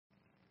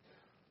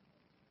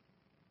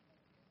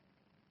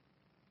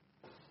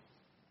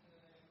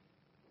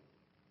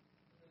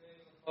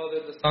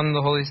Father, the Son,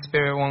 the Holy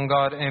Spirit, one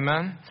God,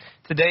 amen.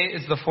 Today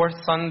is the fourth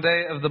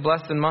Sunday of the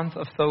blessed month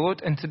of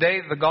Thawut, and today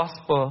the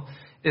Gospel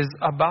is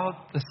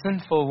about the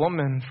sinful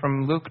woman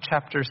from Luke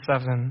chapter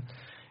 7.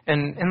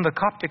 And in the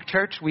Coptic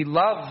Church, we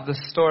love the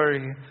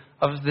story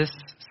of this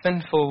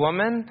sinful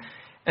woman,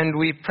 and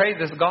we pray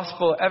this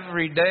Gospel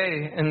every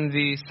day in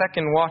the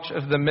second watch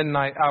of the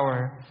midnight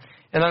hour.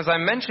 And as I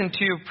mentioned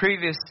to you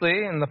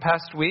previously in the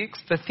past weeks,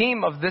 the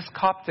theme of this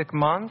Coptic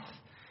month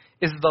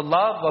is the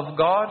love of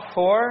God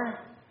for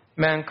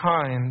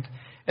mankind.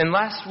 And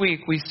last week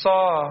we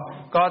saw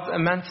God's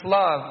immense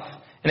love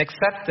and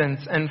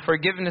acceptance and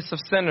forgiveness of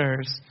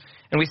sinners.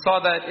 And we saw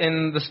that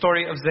in the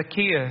story of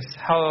Zacchaeus,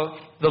 how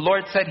the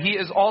Lord said he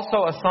is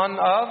also a son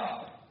of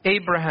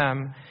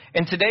Abraham.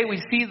 And today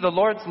we see the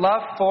Lord's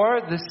love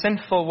for this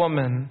sinful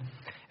woman.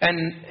 And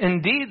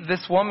indeed,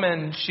 this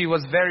woman, she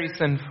was very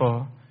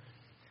sinful.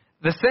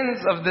 The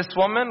sins of this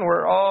woman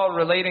were all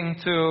relating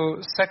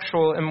to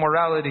sexual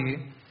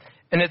immorality.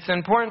 And it's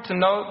important to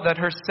note that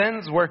her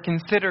sins were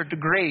considered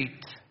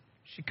great.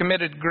 She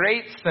committed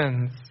great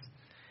sins.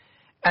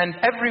 And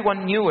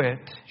everyone knew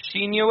it.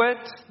 She knew it.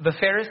 The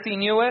Pharisee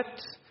knew it.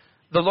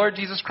 The Lord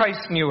Jesus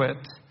Christ knew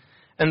it.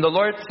 And the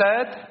Lord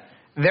said,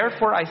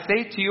 "Therefore I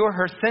say to you,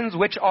 her sins,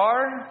 which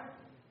are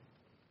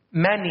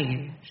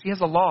many." She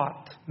has a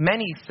lot.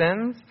 Many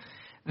sins.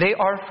 They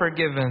are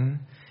forgiven.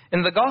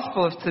 In the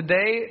gospel of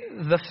today,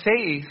 the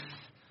faith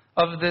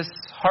of this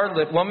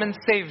harlot woman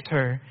saved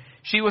her.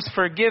 She was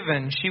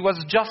forgiven. She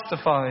was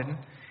justified.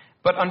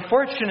 But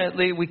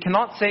unfortunately, we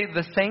cannot say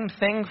the same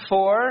thing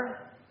for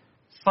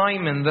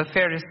Simon the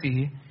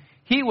Pharisee.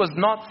 He was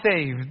not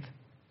saved.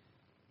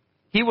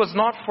 He was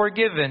not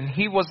forgiven.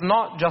 He was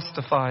not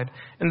justified.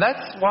 And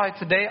that's why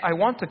today I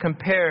want to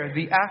compare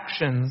the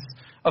actions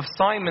of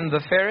Simon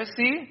the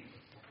Pharisee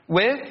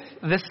with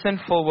this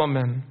sinful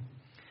woman.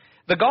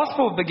 The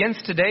gospel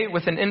begins today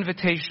with an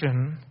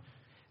invitation.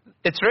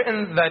 It's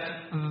written that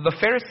the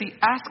Pharisee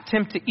asked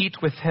him to eat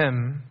with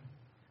him.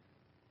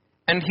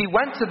 And he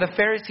went to the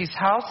Pharisee's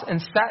house and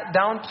sat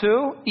down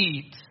to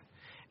eat.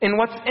 And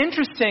what's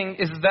interesting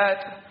is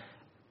that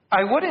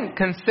I wouldn't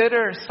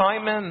consider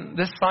Simon,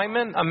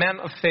 a man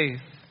of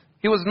faith.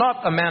 He was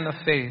not a man of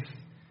faith.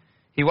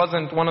 He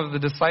wasn't one of the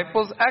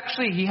disciples.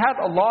 Actually, he had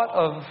a lot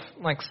of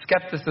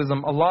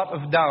skepticism, a lot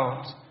of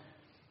doubt.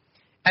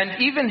 And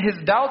even his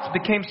doubts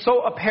became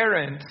so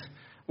apparent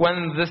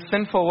when this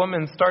sinful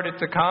woman started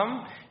to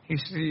come. He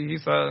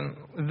said,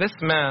 "This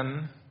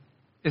man,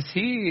 is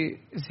he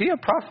a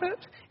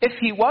prophet? If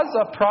he was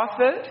a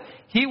prophet,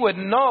 he would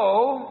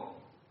know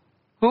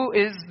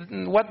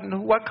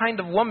what kind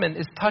of woman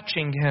is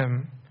touching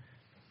him."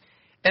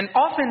 And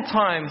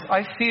oftentimes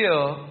I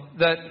feel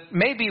that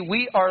maybe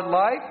we are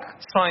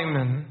like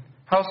Simon.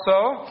 How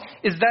so?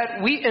 Is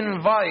that we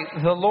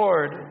invite the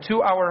Lord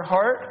to our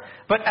heart,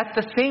 but at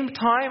the same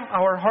time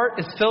our heart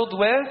is filled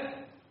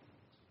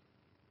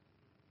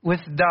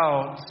with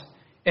doubt.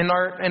 And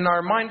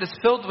our mind is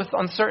filled with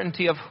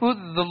uncertainty of who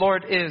the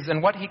Lord is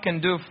and what He can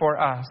do for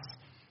us.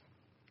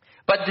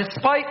 But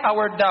despite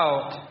our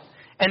doubt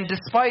and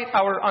despite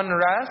our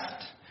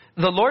unrest,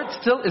 the Lord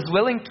still is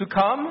willing to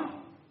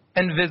come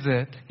and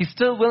visit. He's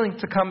still willing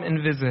to come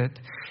and visit.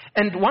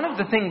 And one of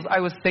the things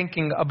I was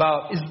thinking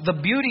about is the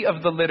beauty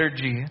of the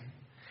liturgy.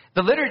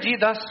 The liturgy,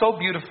 that's so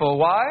beautiful.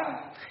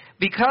 Why?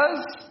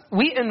 Because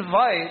we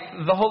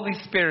invite the Holy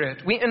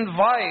Spirit. We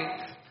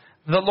invite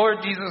the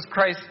Lord Jesus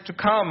Christ to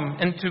come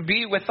and to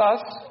be with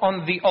us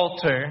on the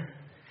altar.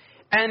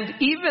 And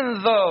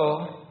even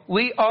though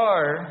we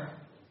are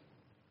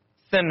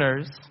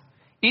sinners,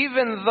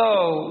 even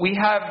though we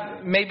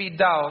have maybe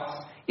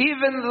doubts,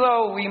 even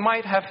though we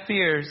might have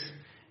fears,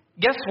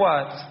 guess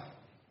what?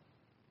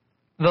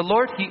 The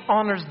Lord, He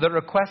honors the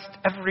request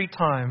every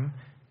time.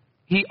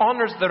 He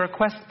honors the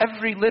request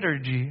every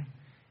liturgy.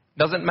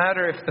 Doesn't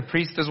matter if the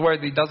priest is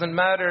worthy. Doesn't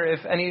matter if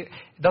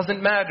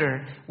doesn't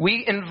matter.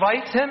 We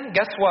invite Him.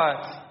 Guess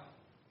what?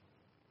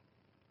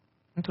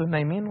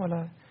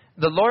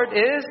 The Lord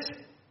is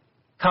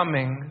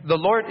coming. The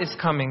Lord is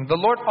coming. The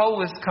Lord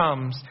always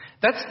comes.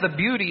 That's the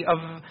beauty of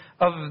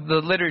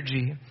the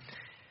liturgy.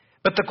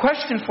 But the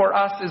question for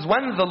us is,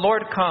 when the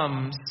Lord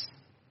comes,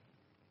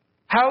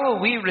 how will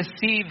we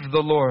receive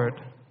the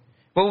Lord?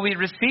 Will we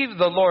receive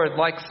the Lord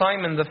like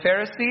Simon the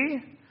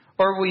Pharisee?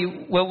 Or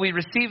will we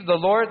receive the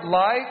Lord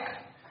like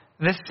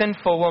this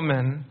sinful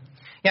woman?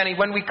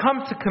 When we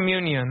come to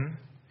communion,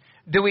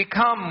 do we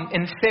come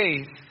in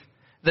faith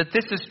that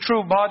this is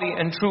true body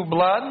and true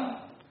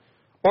blood?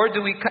 Or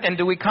do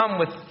we come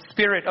with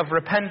spirit of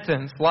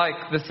repentance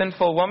like the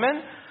sinful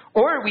woman?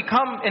 Or we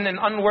come in an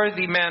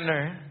unworthy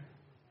manner?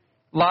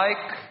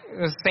 Like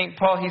St.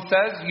 Paul, he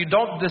says, you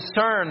don't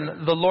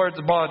discern the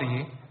Lord's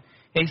body.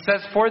 He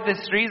says, for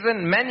this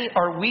reason, many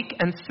are weak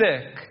and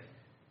sick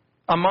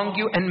among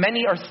you, and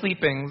many are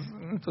sleeping.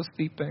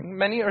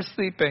 Many are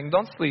sleeping.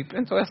 Don't sleep.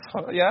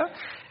 Yeah?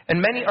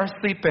 And many are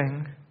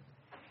sleeping.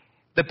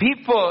 The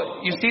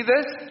people, you see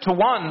this? To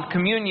one,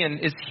 communion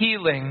is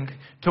healing.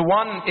 To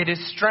one, it is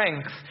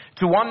strength.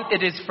 To one,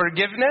 it is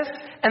forgiveness.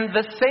 And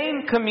the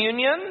same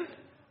communion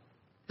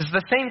It's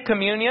the same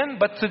communion,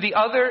 but to the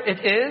other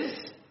it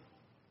is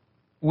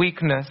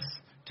weakness.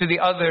 To the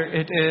other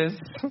it is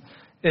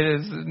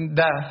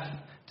death.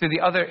 To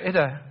the other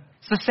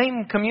it's the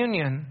same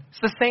communion.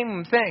 It's the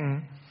same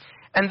thing.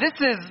 And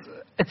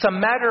it's a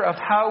matter of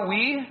how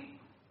we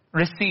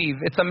receive.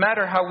 It's a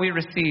matter how we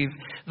receive.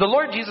 The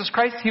Lord Jesus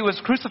Christ, He was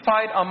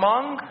crucified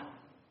among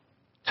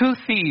two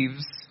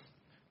thieves.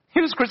 He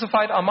was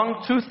crucified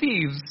among two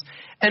thieves.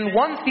 And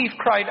one thief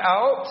cried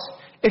out,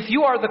 "If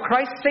you are the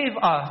Christ, save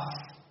us.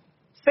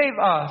 Save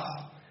us."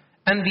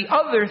 And the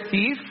other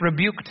thief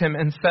rebuked Him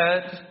and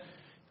said,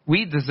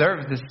 "We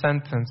deserve this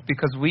sentence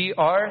because we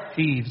are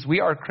thieves. We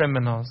are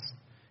criminals.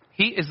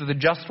 He is the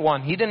just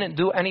one. He didn't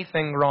do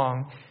anything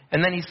wrong."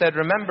 And then He said,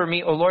 "Remember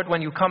me, O Lord,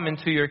 when you come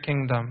into your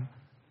kingdom."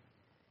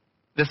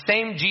 The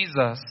same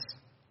Jesus,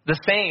 the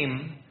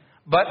same,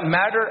 but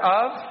matter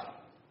of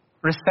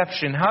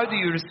reception. How do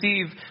you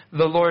receive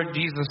the Lord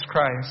Jesus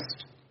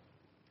Christ?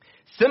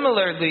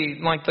 Similarly,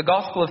 like the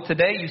gospel of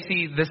today, you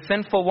see the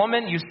sinful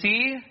woman, you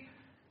see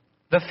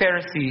the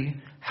Pharisee.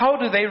 How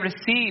do they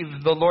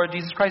receive the Lord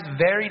Jesus Christ?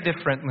 Very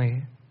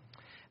differently.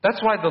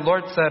 That's why the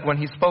Lord said when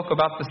He spoke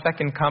about the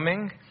second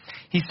coming,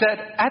 He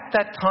said, at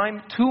that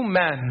time, two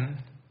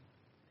men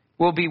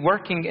will be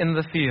working in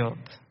the field.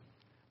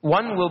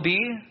 One will be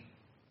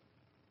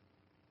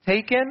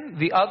taken,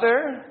 the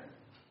other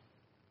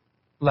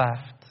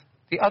left.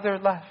 The other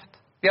left.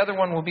 The other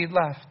one will be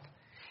left.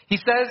 He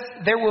says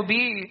there will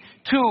be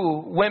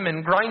two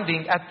women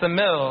grinding at the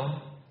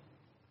mill.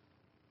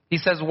 He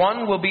says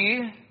one will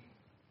be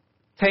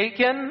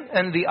taken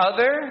and the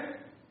other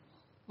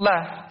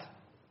left.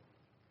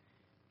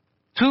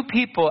 Two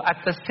people at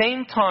the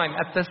same time,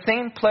 at the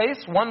same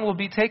place, one will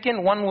be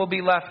taken, one will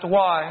be left.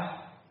 Why?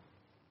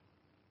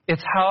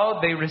 It's how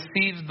they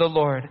receive the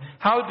Lord.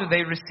 How do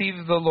they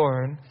receive the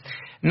Lord?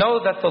 Know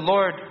that the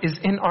Lord is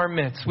in our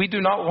midst. We do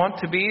not want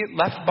to be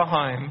left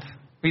behind.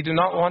 We do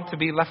not want to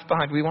be left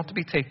behind. We want to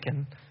be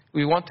taken.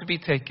 We want to be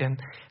taken.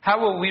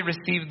 How will we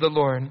receive the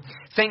Lord?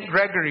 St.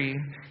 Gregory,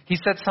 he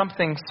said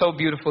something so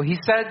beautiful. He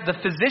said the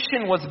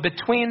physician was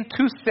between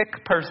two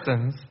sick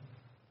persons.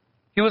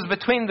 He was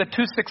between the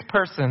two sick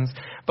persons.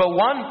 But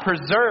one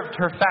preserved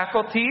her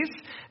faculties.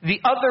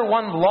 The other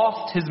one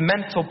lost his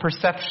mental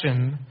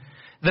perception.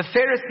 The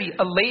Pharisee,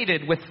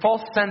 elated with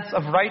false sense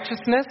of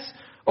righteousness,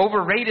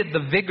 overrated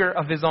the vigor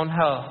of his own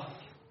health.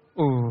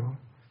 Ooh.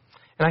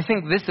 And I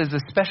think this is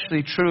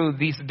especially true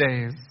these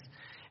days.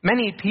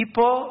 Many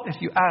people,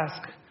 if you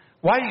ask,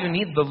 why do you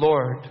need the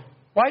Lord?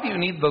 Why do you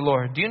need the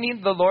Lord? Do you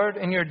need the Lord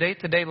in your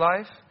day-to-day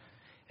life?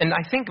 And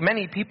I think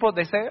many people,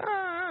 they say,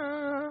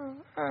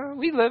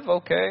 we live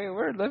okay,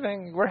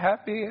 we're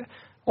happy.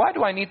 Why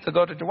do I need to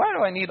go to church? Why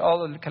do I need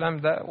all of the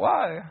kalam that?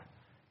 Why?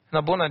 And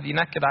Abuna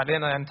dinakid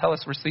alena and tell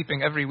us we're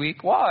sleeping every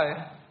week.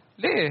 Why?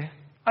 Leh?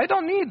 I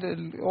don't need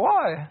it.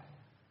 Why?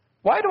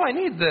 Why do I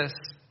need this?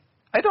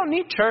 I don't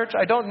need church.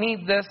 I don't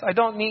need this. I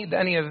don't need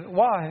any of it.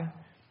 Why?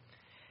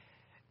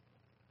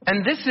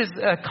 And this is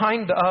a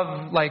kind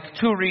of like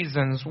two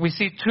reasons. We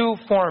see two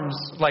forms,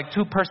 like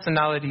two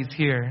personalities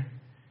here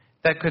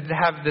that could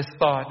have this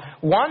thought.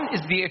 One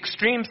is the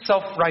extreme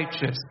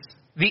self-righteous.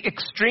 The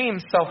extreme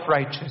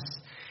self-righteous.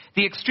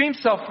 The extreme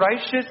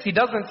self-righteous, he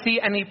doesn't see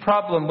any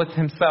problem with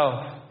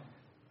himself.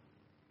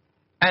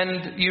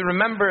 And you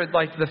remember,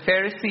 like the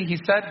Pharisee, he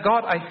said,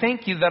 God, I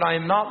thank you that I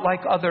am not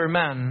like other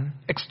men,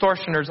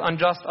 extortioners,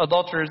 unjust,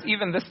 adulterers,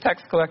 even this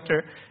tax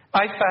collector.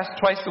 I fast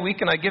twice a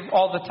week and I give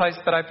all the tithes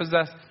that I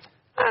possess.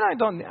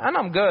 And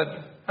I'm good.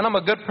 And I'm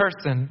a good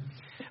person.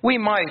 We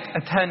might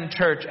attend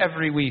church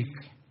every week.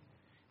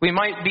 We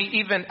might be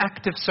even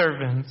active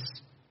servants.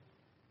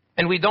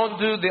 And we don't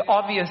do the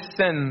obvious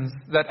sins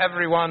that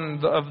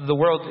everyone of the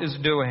world is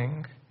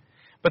doing.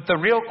 But the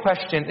real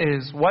question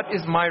is, what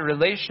is my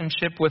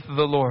relationship with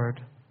the Lord?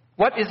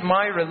 What is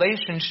my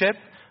relationship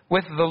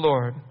with the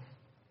Lord?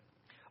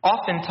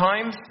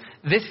 Oftentimes,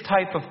 this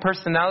type of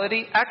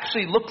personality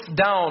actually looks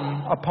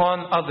down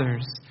upon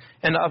others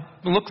and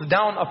looks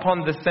down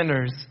upon the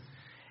sinners.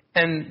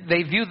 And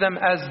they view them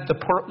as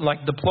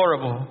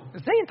deplorable.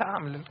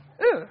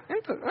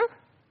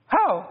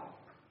 How?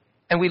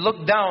 And we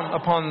look down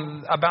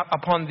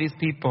upon these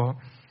people.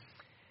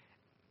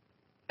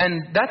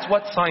 And that's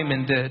what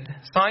Simon did.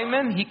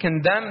 Simon, he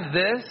condemned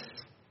this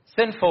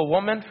sinful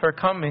woman for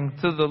coming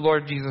to the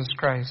Lord Jesus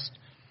Christ.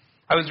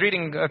 I was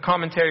reading a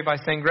commentary by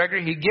St.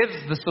 Gregory. He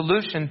gives the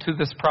solution to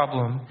this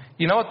problem.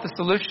 You know what the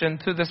solution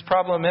to this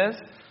problem is?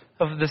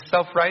 Of the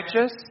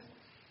self-righteous?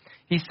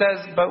 He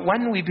says, but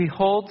when we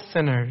behold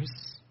sinners,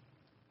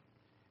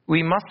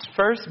 we must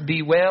first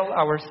bewail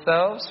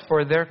ourselves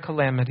for their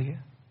calamity.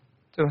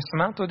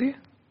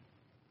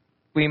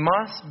 We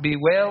must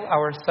bewail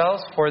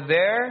ourselves for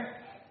their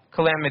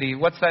calamity.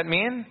 What's that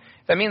mean?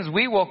 That means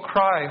we will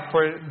cry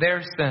for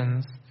their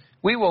sins.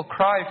 We will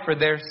cry for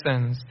their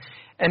sins.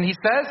 And he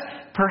says,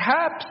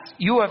 perhaps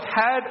you have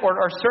had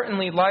or are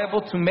certainly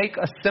liable to make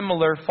a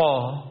similar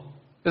fall.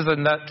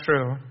 Isn't that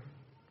true?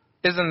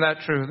 Isn't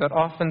that true? That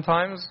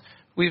oftentimes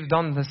We've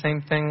done the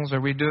same things, or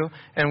we do,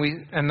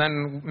 and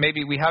then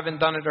maybe we haven't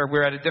done it, or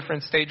we're at a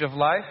different stage of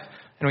life,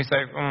 and we say,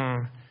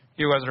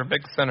 you guys are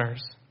big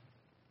sinners.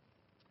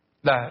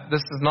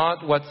 This is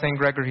not what St.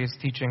 Gregory is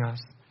teaching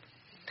us.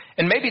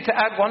 And maybe to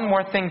add one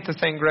more thing to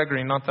St.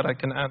 Gregory, not that I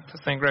can add to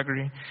St.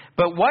 Gregory,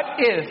 but what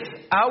if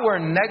our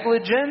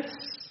negligence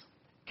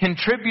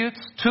contributes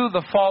to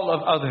the fall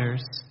of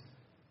others?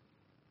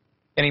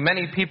 And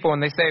many people, when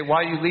they say,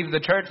 why you leave the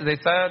church, they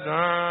said,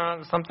 there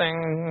was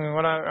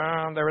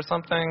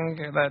something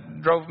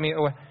that drove me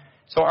away.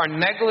 So our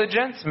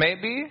negligence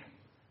maybe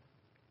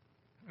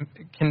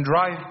can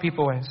drive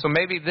people away. So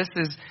maybe this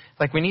is,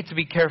 we need to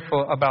be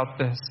careful about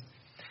this.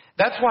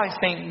 That's why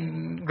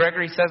St.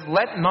 Gregory says,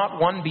 let not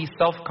one be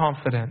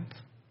self-confident.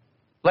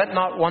 Let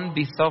not one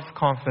be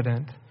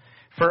self-confident.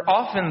 For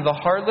often the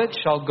harlot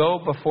shall go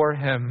before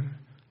him.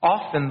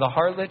 Often the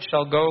harlot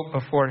shall go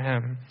before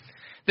him.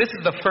 This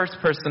is the first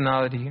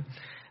personality.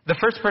 The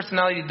first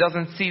personality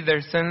doesn't see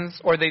their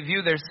sins, or they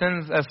view their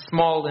sins as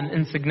small and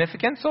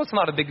insignificant, so it's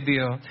not a big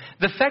deal.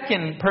 The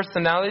second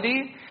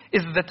personality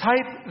is the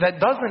type that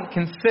doesn't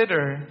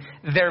consider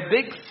their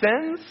big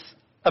sins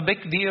a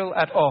big deal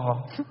at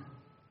all.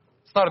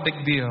 It's not a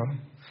big deal.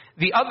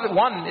 The other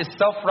one is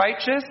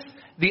self-righteous.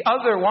 The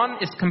other one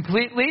is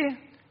completely,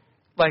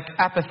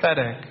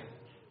 apathetic.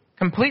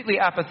 Completely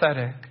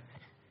apathetic.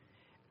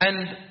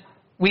 And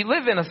we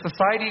live in a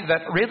society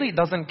that really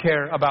doesn't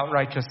care about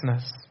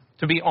righteousness,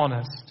 to be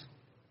honest.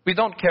 We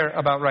don't care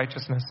about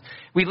righteousness.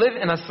 We live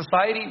in a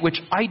society which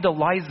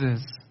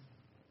idolizes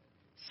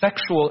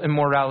sexual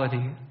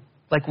immorality.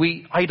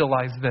 We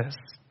idolize this.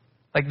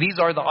 These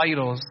are the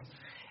idols.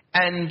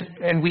 And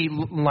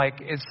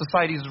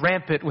society is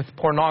rampant with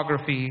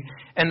pornography,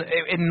 and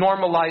it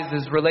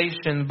normalizes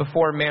relation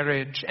before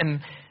marriage.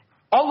 And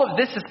all of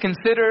this is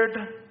considered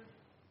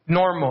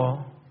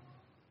normal.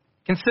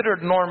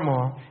 Considered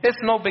normal. It's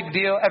no big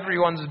deal.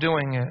 Everyone's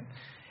doing it.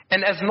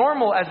 And as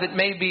normal as it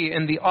may be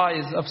in the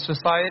eyes of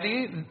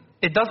society,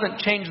 it doesn't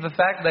change the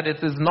fact that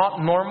it is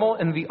not normal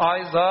in the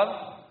eyes of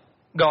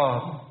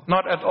God.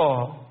 Not at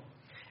all.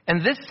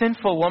 And this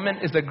sinful woman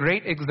is a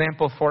great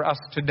example for us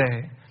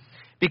today.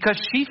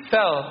 Because she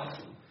felt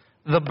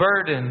the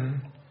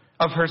burden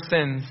of her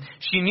sins.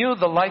 She knew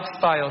the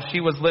lifestyle she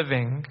was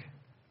living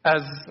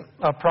as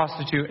a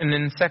prostitute and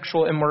in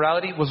sexual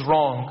immorality was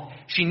wrong.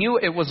 She knew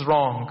it was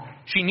wrong.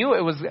 She knew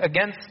it was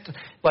against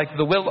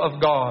the will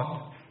of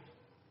God.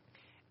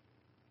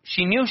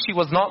 She knew she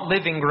was not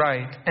living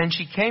right. And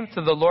she came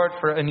to the Lord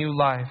for a new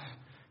life,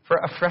 for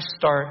a fresh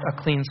start,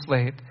 a clean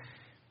slate.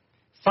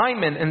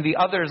 Simon and the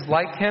others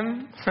like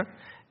him,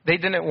 they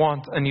didn't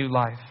want a new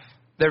life.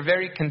 They're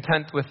very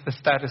content with the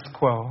status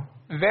quo.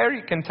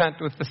 Very content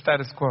with the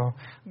status quo.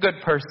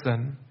 Good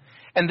person.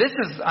 And this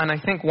is, and I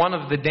think one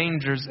of the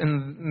dangers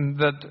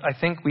that I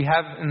think we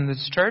have in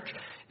this church,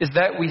 is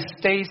that we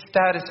stay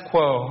status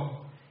quo.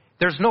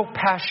 There's no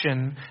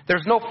passion.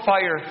 There's no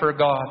fire for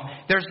God.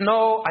 There's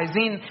no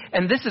azin.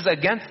 And this is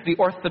against the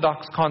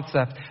Orthodox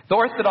concept. The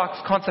Orthodox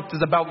concept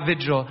is about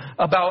vigil,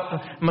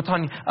 about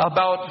matani,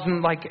 about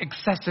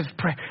excessive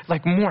prayer,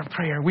 more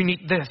prayer. We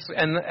need this.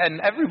 And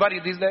everybody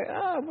these days,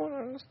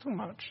 it's too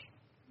much.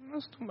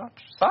 It's too much.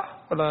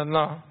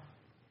 No.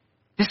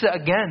 This is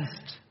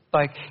against,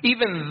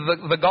 even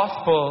the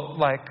gospel,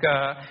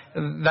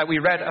 that we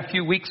read a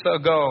few weeks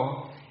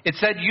ago. It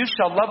said, you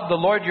shall love the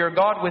Lord your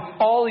God with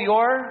all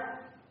your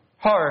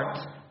heart,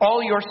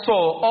 all your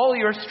soul, all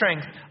your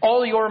strength,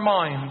 all your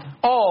mind,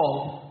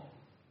 all.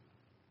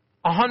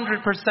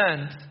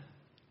 100%.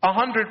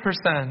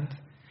 100%.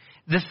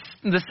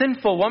 The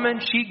sinful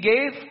woman, she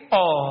gave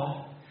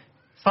all.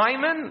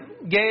 Simon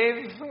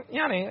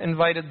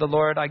invited the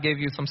Lord. I gave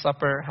you some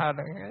supper.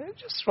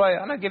 Just try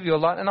it. And I give you a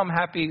lot. And I'm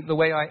happy the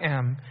way I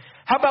am.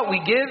 How about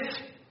we give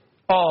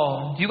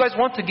all? Do you guys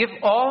want to give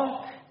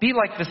all? Be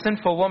like the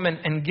sinful woman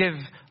and give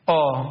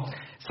all.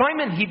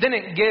 Simon, he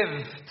didn't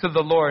give to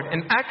the Lord.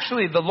 And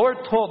actually, the Lord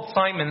told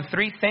Simon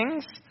 3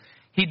 things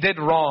he did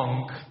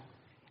wrong.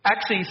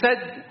 Actually, he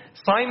said,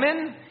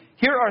 Simon,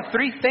 here are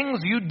 3 things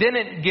you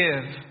didn't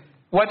give.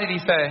 What did he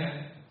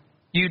say?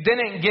 You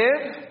didn't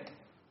give?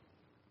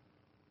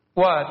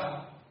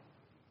 What?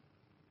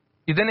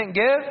 You didn't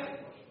give?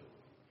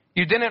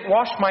 You didn't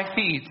wash my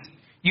feet.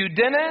 You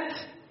didn't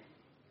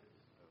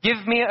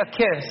give me a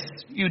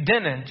kiss. You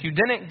didn't. You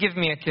didn't give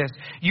me a kiss.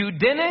 You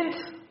didn't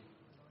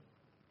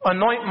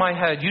anoint my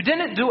head. You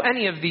didn't do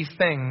any of these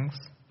things.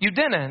 You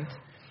didn't.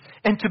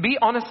 And to be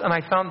honest, and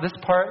I found this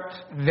part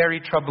very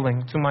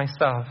troubling to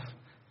myself.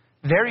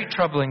 Very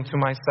troubling to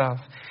myself.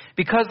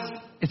 Because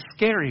it's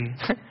scary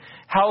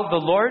how the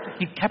Lord,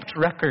 He kept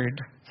record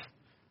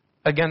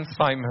against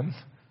Simon.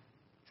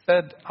 He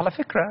said, Ala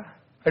fikra,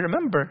 I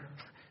remember.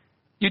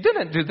 You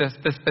didn't do this,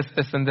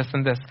 and this,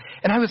 and this.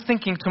 And I was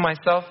thinking to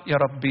myself, Ya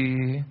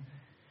Rabbi,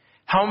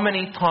 how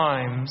many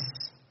times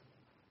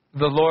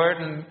the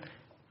Lord,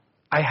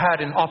 I had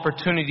an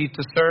opportunity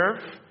to serve,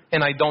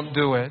 and I don't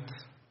do it.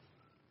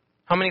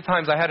 How many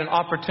times I had an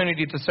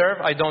opportunity to serve,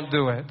 I don't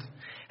do it.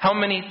 How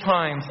many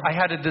times I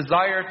had a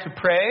desire to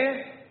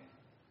pray,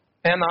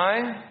 and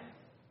I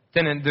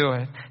didn't do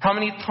it. How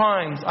many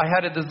times I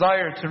had a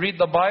desire to read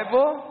the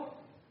Bible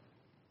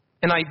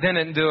and I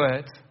didn't do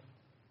it.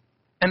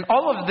 And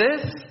all of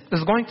this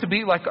is going to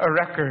be like a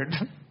record.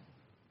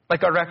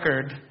 Like a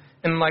record.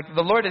 And like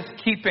the Lord is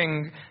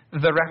keeping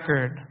the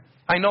record.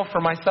 I know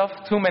for myself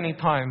too many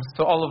times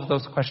to all of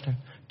those questions.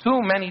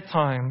 Too many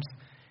times.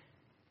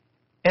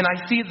 And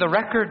I see the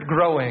record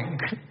growing.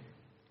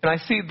 And I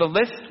see the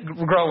list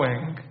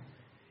growing.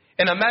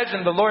 And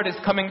imagine the Lord is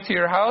coming to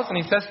your house and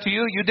He says to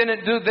you, you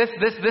didn't do this,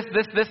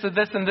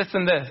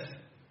 and this.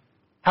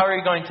 How are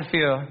you going to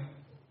feel?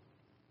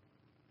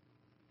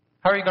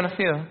 How are you going to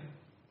feel?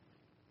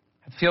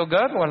 Feel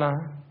good? ولا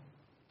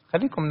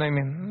خليكم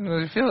نايمين.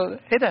 You feel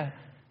إيه ده؟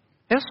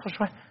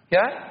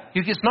 Yeah?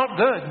 It's not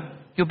good.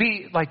 You'll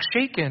be like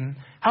shaken.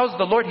 How's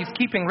the Lord? He's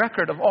keeping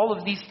record of all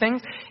of these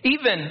things.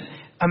 Even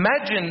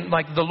imagine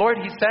like the Lord,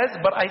 He says,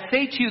 but I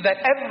say to you that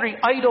every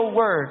idle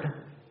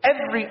word,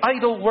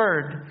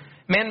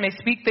 man may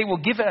speak, they will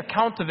give an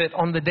account of it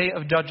on the day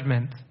of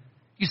judgment.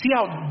 You see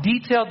how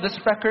detailed this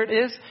record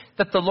is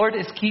that the Lord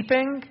is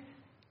keeping?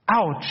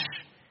 Ouch.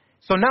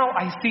 So now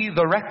I see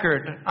the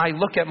record. I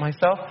look at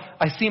myself.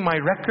 I see my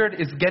record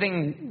is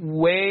getting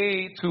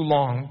way too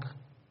long.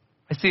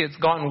 I see it's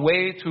gotten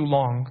way too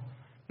long.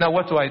 Now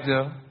what do I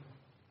do?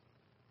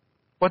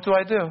 What do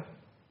I do?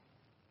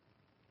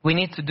 We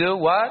need to do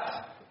what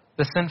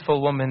the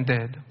sinful woman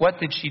did. What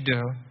did she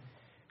do?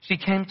 She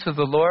came to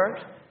the Lord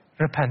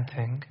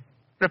repenting.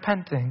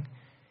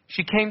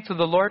 She came to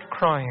the Lord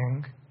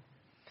crying.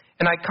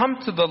 And I come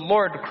to the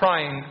Lord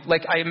crying.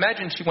 Like I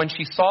imagine when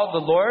she saw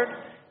the Lord,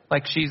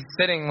 like she's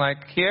sitting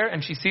like here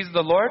and she sees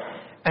the Lord.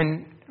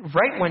 And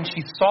right when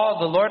she saw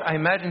the Lord, I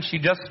imagine she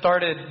just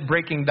started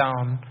breaking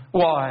down.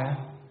 Why?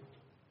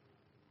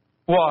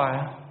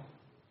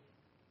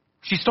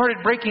 She started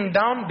breaking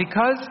down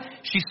because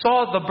she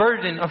saw the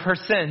burden of her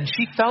sin.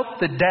 She felt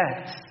the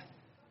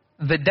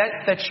debt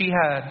that she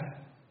had,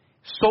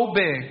 so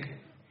big.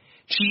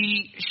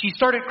 She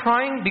started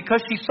crying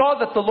because she saw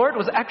that the Lord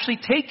was actually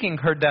taking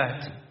her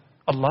debt.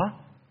 Allah,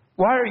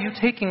 why are you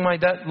taking my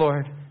debt,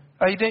 Lord?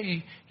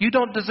 You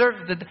don't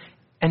deserve the debt.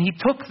 And He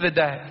took the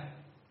debt.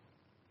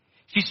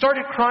 She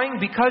started crying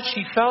because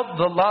she felt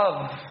the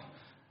love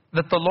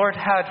that the Lord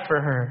had for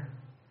her.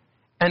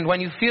 And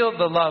when you feel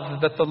the love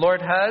that the Lord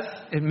has,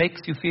 it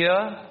makes you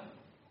feel,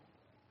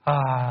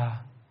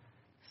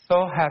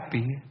 so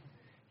happy.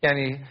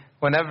 Yani,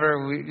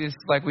 whenever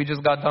we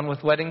just got done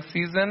with wedding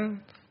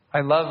season,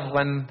 I love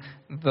when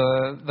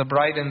the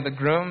bride and the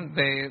groom,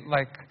 they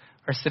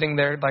are sitting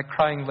there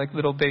crying like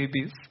little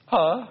babies.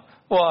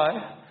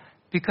 Why?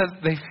 Because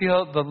they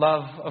feel the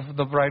love of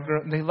the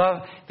bridegroom.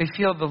 They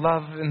feel the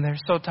love and they're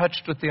so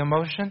touched with the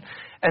emotion.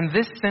 And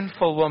this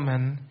sinful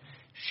woman,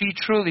 she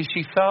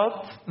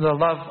felt the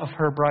love of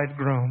her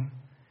bridegroom.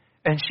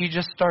 And she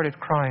just started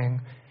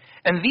crying.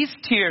 And these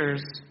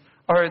tears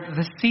are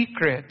the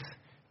secret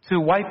to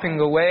wiping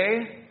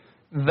away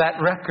that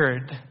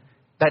record,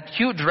 that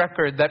huge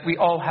record that we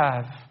all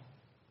have.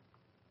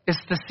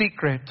 It's the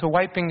secret to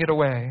wiping it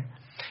away.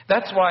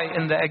 That's why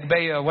in the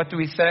Agbeya, what do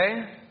we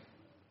say?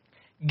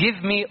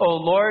 Give me, O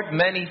Lord,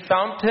 many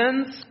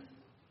fountains.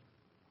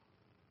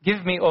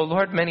 Give me, O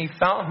Lord, many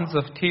fountains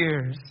of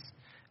tears,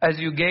 as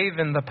you gave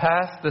in the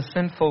past the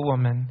sinful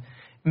woman.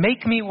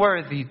 Make me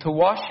worthy to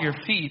wash your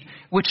feet,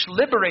 which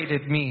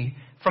liberated me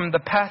from the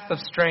path of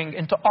straying,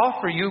 and to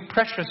offer you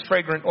precious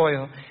fragrant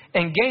oil,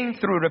 and gain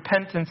through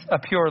repentance a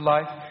pure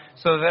life,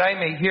 so that I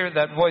may hear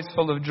that voice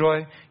full of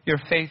joy, your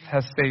faith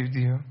has saved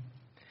you.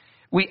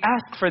 We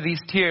ask for these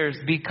tears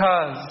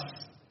because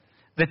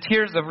the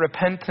tears of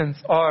repentance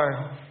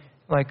are,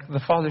 like the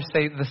fathers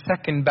say, the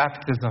second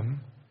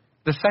baptism.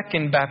 The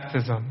second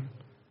baptism.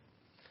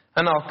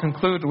 And I'll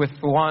conclude with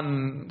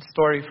one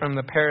story from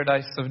the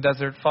Paradise of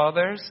Desert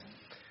Fathers.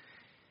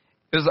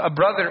 It was a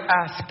brother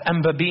asked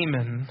Amba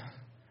Beeman,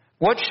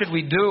 what should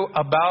we do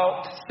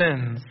about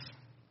sins?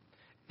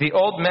 The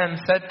old man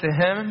said to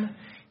him,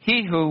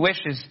 he who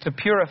wishes to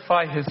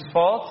purify his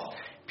faults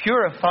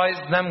purifies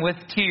them with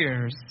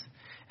tears.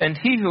 And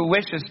he who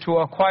wishes to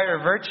acquire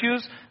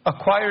virtues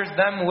acquires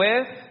them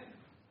with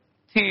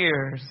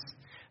tears.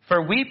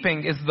 For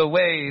weeping is the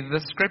way the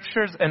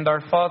scriptures and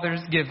our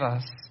fathers give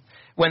us.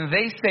 When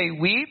they say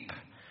weep,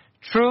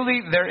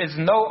 truly there is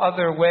no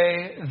other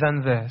way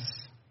than this.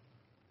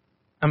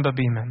 Amba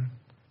Beeman.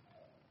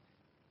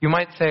 You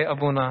might say,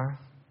 Abuna,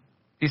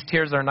 these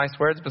tears are nice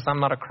words, but I'm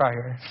not a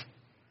crier.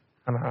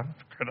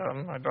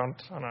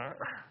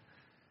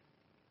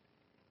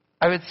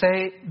 I would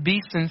say, be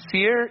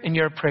sincere in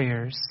your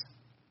prayers.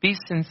 Be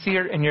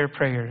sincere in your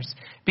prayers.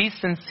 Be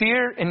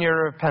sincere in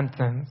your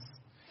repentance.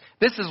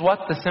 This is what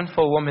the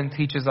sinful woman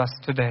teaches us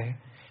today.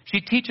 She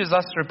teaches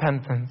us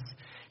repentance.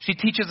 She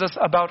teaches us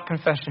about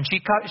confession.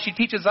 She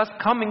teaches us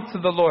coming to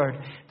the Lord.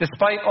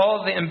 Despite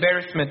all the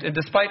embarrassment and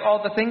despite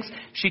all the things,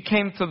 she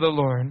came to the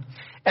Lord.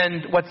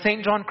 And what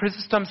St. John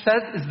Chrysostom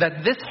says is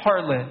that this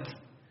harlot,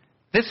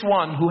 this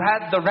one who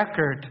had the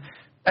record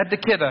at the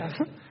Kiddah,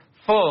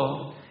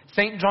 full,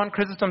 St. John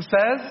Chrysostom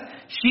says,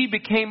 she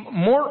became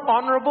more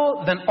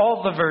honorable than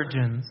all the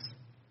virgins.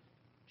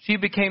 She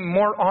became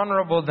more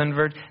honorable than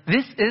virgins.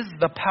 This is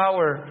the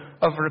power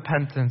of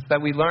repentance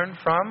that we learn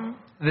from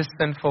this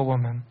sinful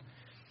woman.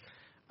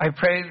 I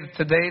pray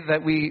today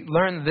that we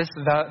learn this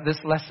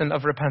lesson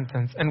of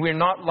repentance. And we're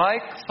not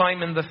like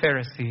Simon the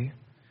Pharisee,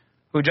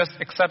 who just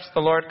accepts the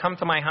Lord, come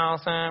to my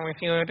house, with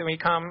you, we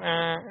come,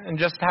 and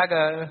just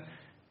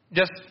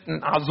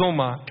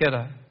azuma,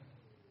 kida.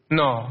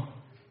 No.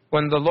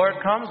 When the Lord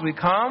comes, we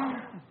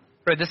come,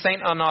 but this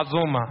ain't an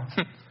azuma.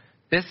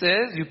 This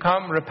is, you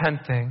come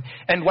repenting.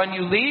 And when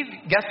you leave,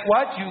 guess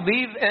what? You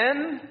leave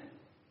in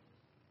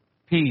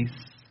peace.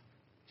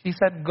 She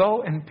said,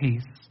 go in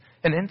peace.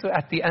 And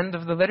at the end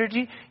of the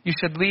liturgy, you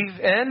should leave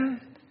in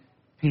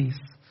peace.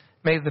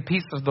 May the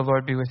peace of the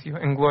Lord be with you,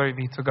 and glory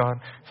be to God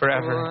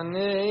forever.